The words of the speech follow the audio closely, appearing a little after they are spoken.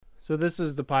So this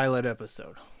is the pilot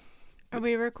episode. Are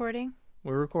we recording?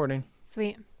 We're recording.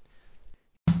 Sweet.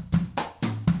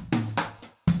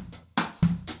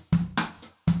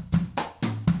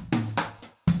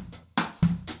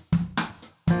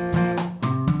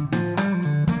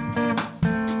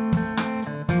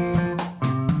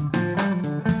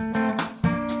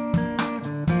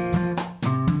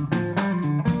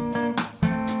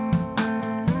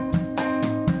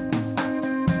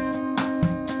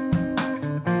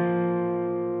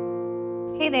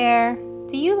 Hey there.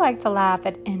 Do you like to laugh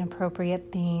at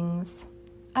inappropriate things?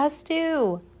 Us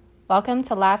too. Welcome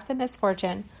to Laughs at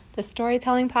Misfortune, the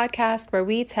storytelling podcast where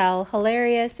we tell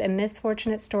hilarious and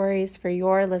misfortunate stories for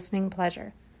your listening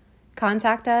pleasure.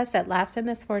 Contact us at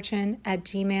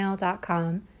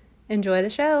laughsatmisfortune@gmail.com. Enjoy the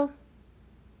show.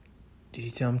 Did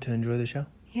you tell him to enjoy the show?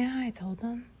 Yeah, I told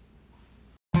them.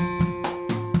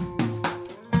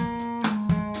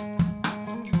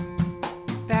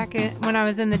 When I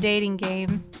was in the dating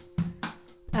game,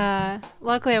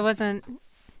 luckily I wasn't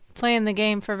playing the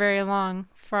game for very long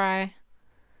before I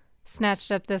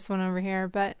snatched up this one over here,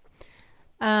 but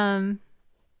I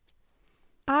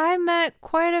met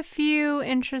quite a few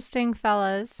interesting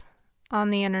fellas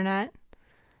on the internet.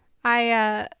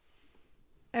 I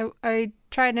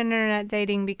tried internet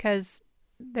dating because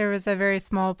there was a very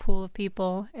small pool of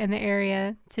people in the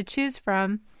area to choose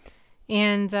from,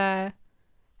 and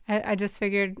I just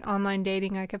figured online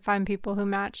dating, I could find people who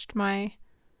matched my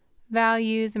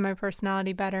values and my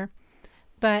personality better.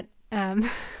 But I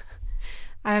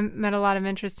met a lot of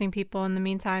interesting people in the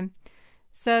meantime.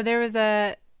 So there was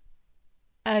a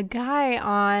guy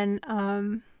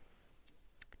on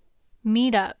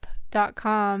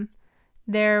meetup.com.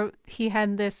 There he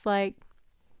had this like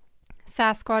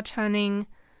Sasquatch hunting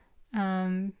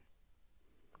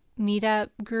meetup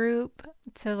group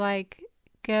to like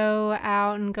go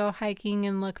out and go hiking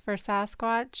and look for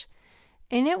Sasquatch.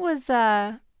 And it was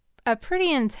a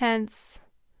pretty intense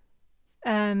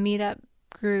meetup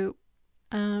group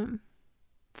for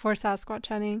Sasquatch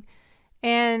hunting.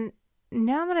 And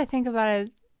now that I think about it,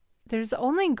 there's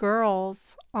only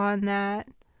girls on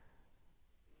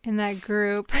in that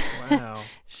group. Wow.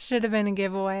 Should have been a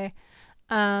giveaway.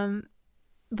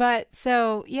 But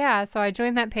so I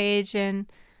joined that page,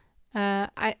 and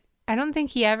I don't think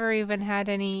he ever even had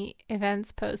any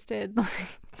events posted.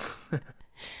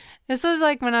 This was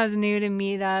like when I was new to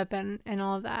Meetup and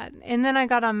all of that. And then I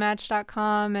got on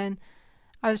Match.com, and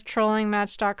I was trolling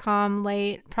Match.com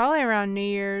late, probably around New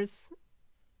Year's,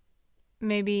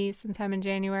 maybe sometime in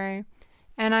January.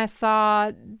 And I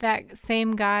saw that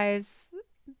same guy's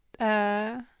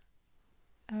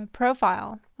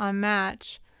profile on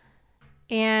Match,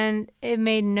 and it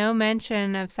made no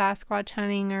mention of Sasquatch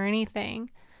hunting or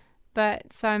anything.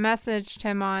 But so I messaged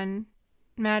him on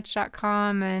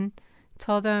Match.com and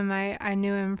told him I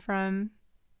knew him from,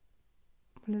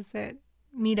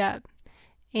 Meetup.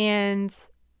 And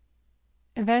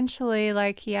eventually,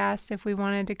 like, he asked if I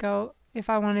wanted to go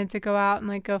out and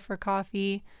like go for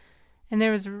coffee. And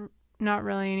there was not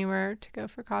really anywhere to go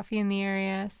for coffee in the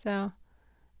area. So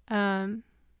I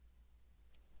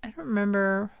don't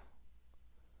remember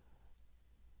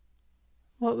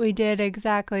what we did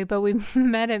exactly, but we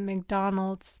met at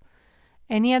McDonald's,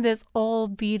 and he had this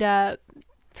old beat up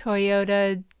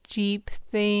Toyota Jeep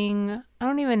thing. I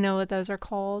don't even know what those are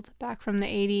called, back from the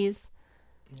 80s.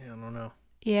 Yeah, I don't know.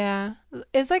 Yeah,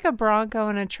 it's like a Bronco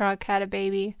and a truck had a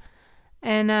baby.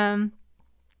 And I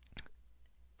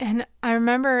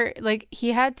remember like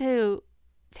he had to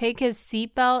take his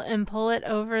seatbelt and pull it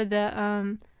over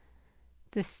the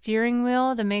steering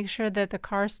wheel to make sure that the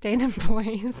car stayed in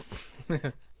place.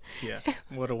 Yeah,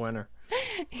 what a winner.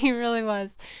 He really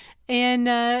was. And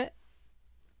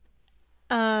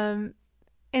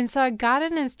so I got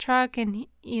in his truck, and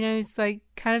he's like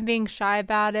kind of being shy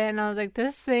about it, and I was like,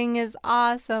 this thing is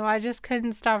awesome. I just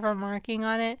couldn't stop remarking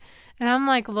on it. And I'm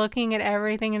like looking at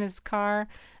everything in his car,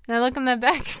 and I look in the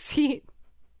back seat,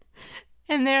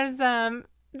 and there's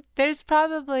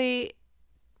probably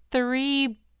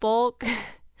 3 bulk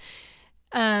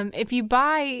if you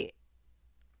buy,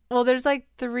 well, there's like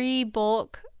 3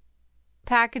 bulk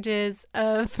packages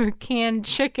of canned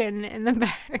chicken in the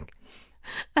back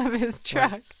of his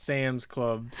truck. Like Sam's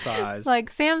Club size. Like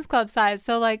Sam's Club size.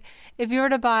 So like if you were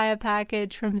to buy a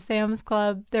package from Sam's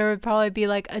Club, there would probably be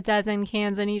like a dozen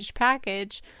cans in each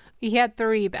package. He had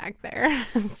 3 back there.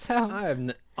 So I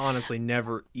have honestly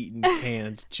never eaten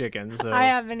canned chicken. So I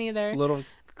haven't either. A little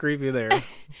creepy there.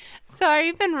 So I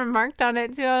even remarked on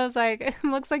it too. I was like, it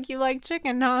looks like you like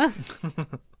chicken, huh?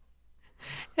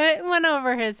 It went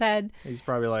over his head. He's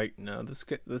probably like, no, the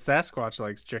Sasquatch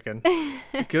likes chicken.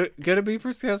 Could it be for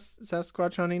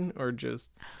Sasquatch hunting or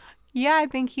just? Yeah, I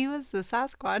think he was the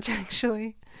Sasquatch,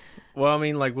 actually. Well, I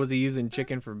mean, like, was he using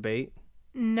chicken for bait?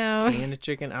 No. Canned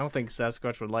chicken? I don't think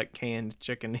Sasquatch would like canned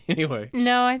chicken anyway.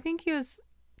 No, I think he was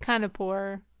kind of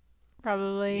poor.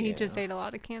 Probably. Yeah. He just ate a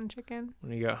lot of canned chicken.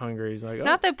 When he got hungry, he's like, oh.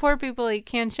 Not that poor people eat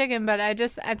canned chicken, but I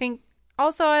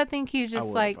think he just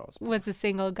like was a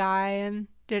single guy and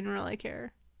didn't really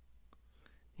care.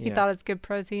 He thought it's good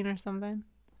protein or something.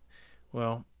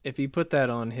 Well, if he put that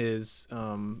on his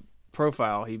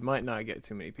profile, he might not get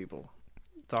too many people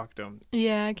talk to him.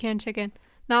 Yeah, canned chicken.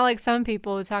 Not like some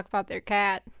people who talk about their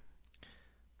cat.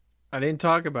 I didn't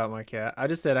talk about my cat. I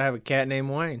just said I have a cat named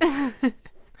Wayne.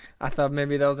 I thought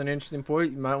maybe that was an interesting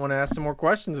point. You might want to ask some more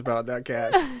questions about that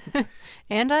cat.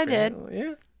 And I did.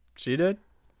 Yeah, she did.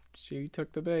 She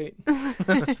took the bait.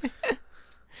 I'm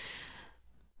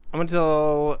going to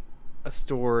tell a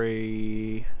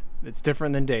story that's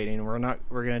different than dating. We're going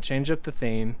to change up the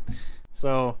theme.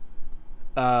 So,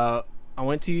 I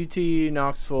went to UT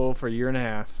Knoxville for a year and a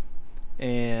half.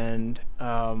 And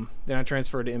then I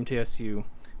transferred to MTSU.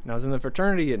 And I was in the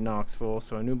fraternity at Knoxville,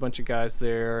 so I knew a bunch of guys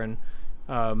there. And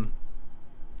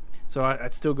so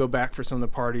I'd still go back for some of the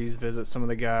parties, visit some of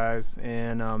the guys,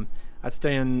 and I'd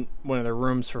stay in one of their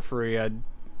rooms for free.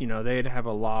 They'd have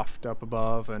a loft up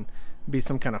above and be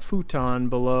some kind of futon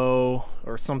below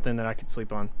or something that I could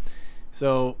sleep on.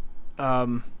 So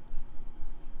one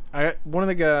of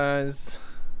the guys,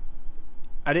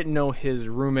 I didn't know his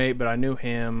roommate, but I knew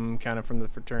him kind of from the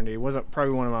fraternity. He wasn't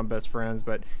probably one of my best friends,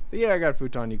 but so yeah, I got a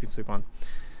futon you can sleep on.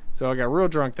 So I got real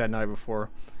drunk that night before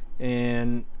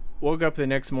and woke up the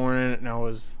next morning and I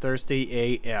was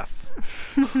thirsty AF.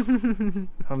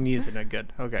 I'm using it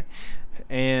good. Okay.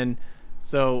 And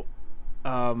so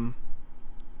I was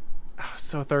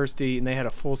so thirsty, and they had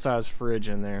a full-size fridge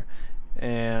in there.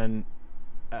 And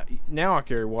now I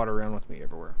carry water around with me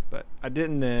everywhere, but I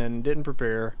didn't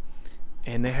prepare.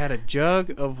 And they had a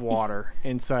jug of water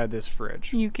inside this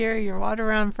fridge. You carry your water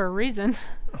around for a reason.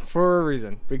 For a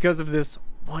reason. Because of this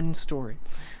one story.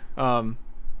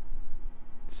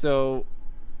 So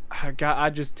I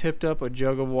just tipped up a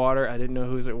jug of water. I didn't know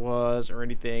whose it was or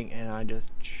anything, and I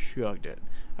just chugged it.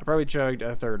 I probably chugged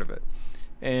a third of it.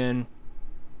 And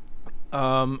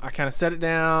I kind of set it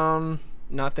down,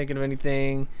 not thinking of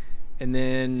anything. And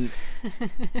then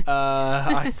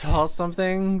I saw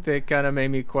something that kind of made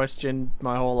me question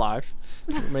my whole life.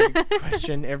 Made me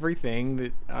question everything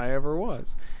that I ever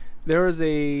was. There was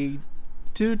a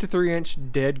 2 to 3 inch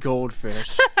dead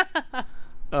goldfish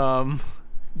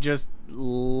just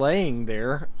laying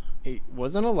there. He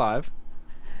wasn't alive.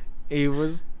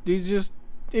 He's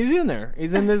in there.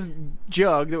 He's in this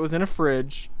jug that was in a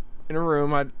fridge in a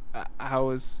room.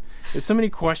 There's so many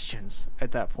questions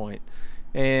at that point.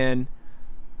 And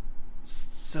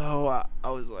so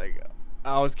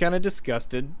I was kind of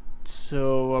disgusted.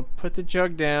 So I put the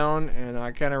jug down and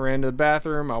I kind of ran to the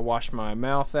bathroom. I washed my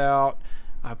mouth out.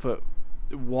 I put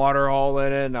water all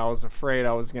in it, and I was afraid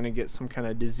I was going to get some kind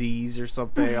of disease or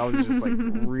something. I was just like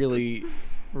really,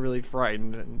 really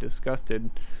frightened and disgusted.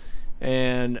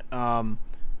 And so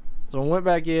I went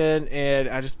back in and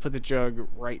I just put the jug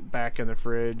right back in the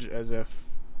fridge as if,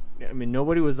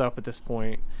 nobody was up at this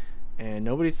point. And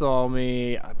nobody saw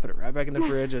me. I put it right back in the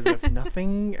fridge as if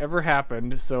nothing ever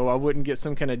happened, so I wouldn't get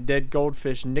some kind of dead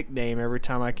goldfish nickname every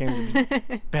time I came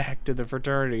back to the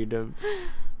fraternity to,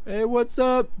 hey, what's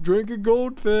up? Drink a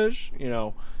goldfish.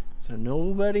 So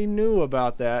nobody knew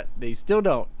about that. They still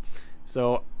don't.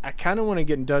 So I kind of want to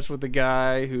get in touch with the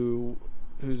guy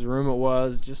whose room it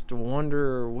was, just to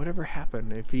wonder whatever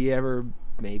happened. If he ever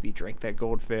maybe drank that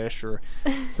goldfish, or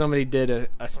somebody did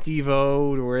a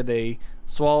Steve-O where they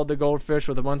swallowed the goldfish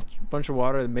with a bunch of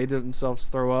water and made themselves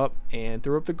throw up and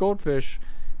threw up the goldfish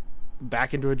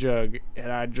back into a jug,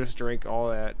 and I just drank all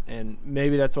that, and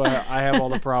maybe that's why I have all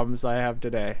the problems I have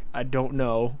today. I don't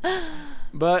know,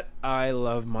 but I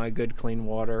love my good clean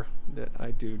water that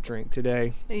I do drink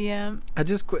today. Yeah. I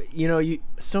just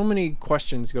so many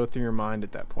questions go through your mind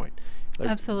at that point. Like,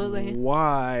 absolutely.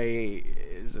 Why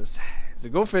is the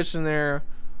goldfish in there?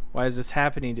 Why is this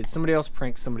happening? Did somebody else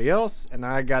prank somebody else and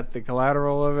I got the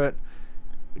collateral of it?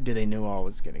 Did they know I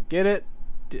was going to get it?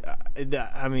 I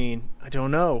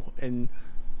don't know. And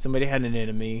somebody had an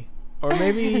enemy. Or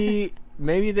maybe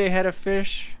they had a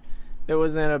fish that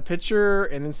was in a pitcher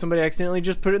and then somebody accidentally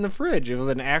just put it in the fridge. It was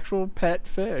an actual pet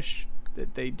fish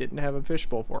that they didn't have a fish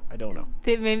bowl for. I don't know.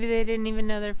 Maybe they didn't even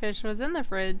know their fish was in the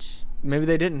fridge. Maybe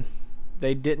they didn't.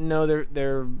 They didn't know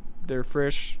their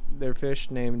fish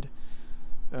named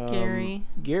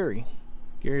Gary.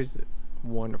 Gary's a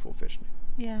wonderful fish name.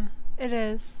 Yeah, it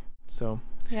is. So.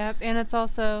 Yep, and it's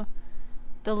also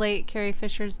the late Carrie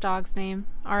Fisher's dog's name.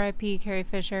 R.I.P. Carrie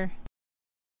Fisher.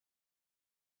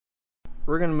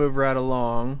 We're going to move right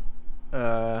along.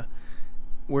 We're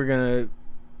going to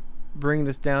bring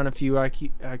this down a few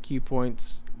IQ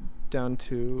points down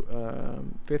to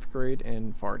 5th grade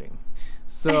and farting.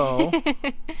 So,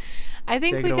 I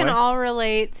think we can all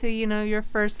relate to, your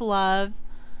first love.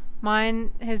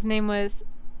 Mine, his name was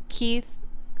Keith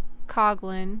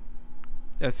Coughlin.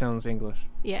 That sounds English.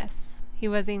 Yes, he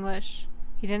was English.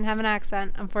 He didn't have an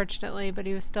accent, unfortunately, but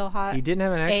he was still hot. He didn't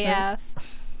have an accent?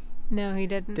 AF. No, he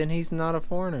didn't. Then he's not a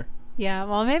foreigner. Yeah,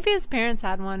 well, maybe his parents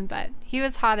had one, but he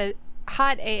was hot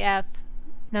AF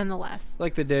nonetheless.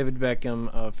 Like the David Beckham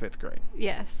of 5th grade.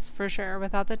 Yes, for sure,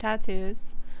 without the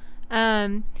tattoos.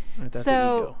 Without the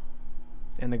ego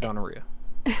and the gonorrhea.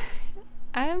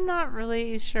 I'm not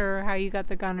really sure how you got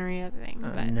the gonorrhea thing.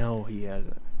 But no, he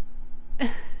hasn't.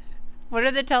 What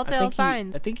are the telltale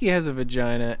signs? I think he has a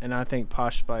vagina, and I think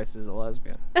Posh Spice is a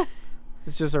lesbian.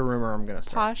 It's just a rumor I'm going to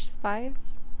start. Posh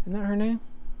Spice? Isn't that her name?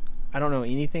 I don't know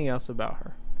anything else about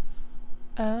her.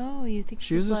 Oh, you think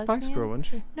she was a lesbian? Spice Girl, wasn't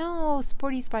she? No,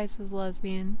 Sporty Spice was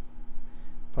lesbian.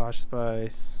 Posh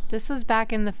Spice. This was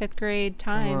back in the 5th grade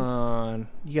times. Come on.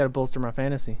 You got to bolster my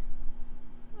fantasy.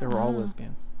 They were all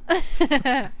lesbians.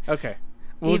 Okay.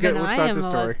 We'll start the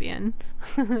story. Lesbian.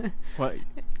 What?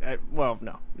 Well,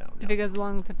 no. If it goes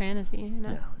along with the fantasy,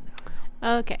 No.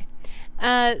 Okay.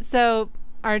 So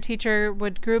our teacher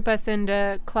would group us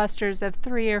into clusters of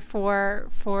 3 or 4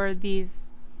 for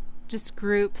these just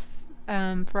groups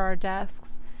for our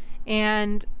desks.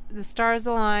 And the stars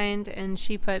aligned, and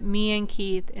she put me and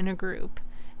Keith in a group.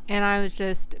 And I was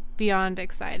just beyond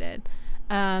excited.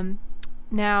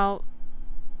 Now,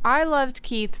 I loved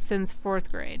Keith since 4th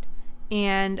grade.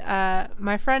 And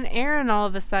my friend Erin all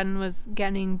of a sudden was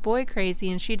getting boy crazy,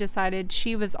 and she decided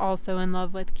she was also in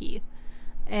love with Keith.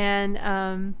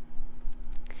 And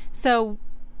so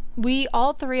we,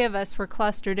 all 3 of us, were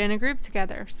clustered in a group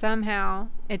together. Somehow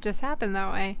it just happened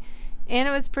that way. And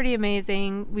it was pretty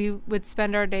amazing. We would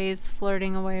spend our days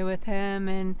flirting away with him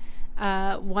and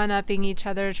one-upping each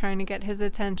other, trying to get his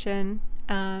attention.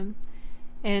 And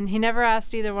he never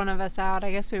asked either one of us out.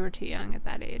 I guess we were too young at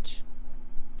that age.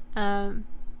 But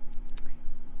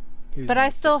I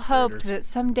still hoped that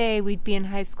someday we'd be in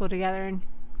high school together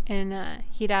and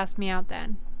he'd ask me out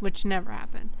then, which never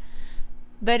happened.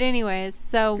 But anyways,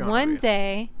 so one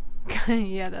day,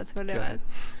 yeah, that's what it was.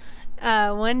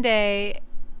 One day,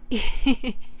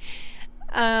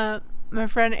 my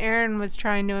friend Erin was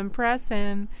trying to impress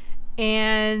him,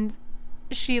 and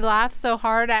she laughed so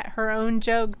hard at her own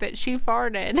joke that she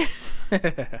farted.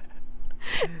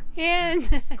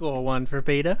 And School 1 for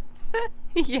Peter.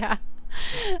 Yeah.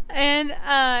 And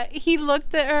he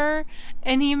looked at her,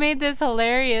 and he made this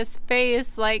hilarious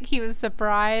face like he was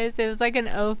surprised. It was like an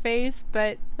O face,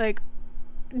 but like,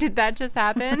 did that just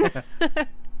happen?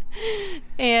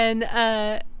 And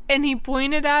he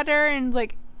pointed at her and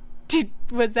like,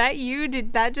 was that you?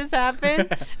 Did that just happen?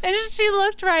 And she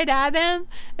looked right at him,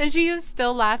 and she was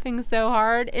still laughing so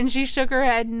hard, and she shook her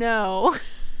head no.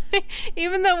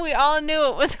 Even though we all knew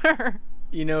it was her.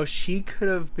 She could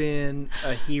have been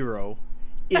a hero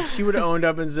if she would have owned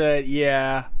up and said,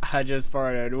 yeah, I just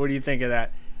farted. What do you think of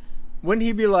that? Wouldn't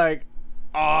he be like,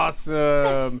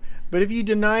 awesome? But if you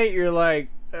deny it, you're like,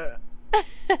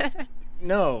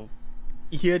 no,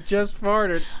 you just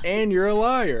farted and you're a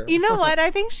liar. You know what?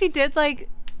 I think she did like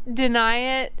deny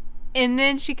it, and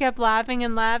then she kept laughing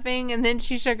and laughing, and then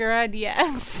she shook her head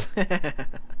yes.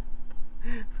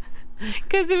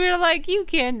 Because we were like, you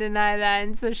can't deny that.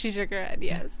 And so she shook her head,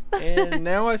 yes. And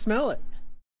now I smell it.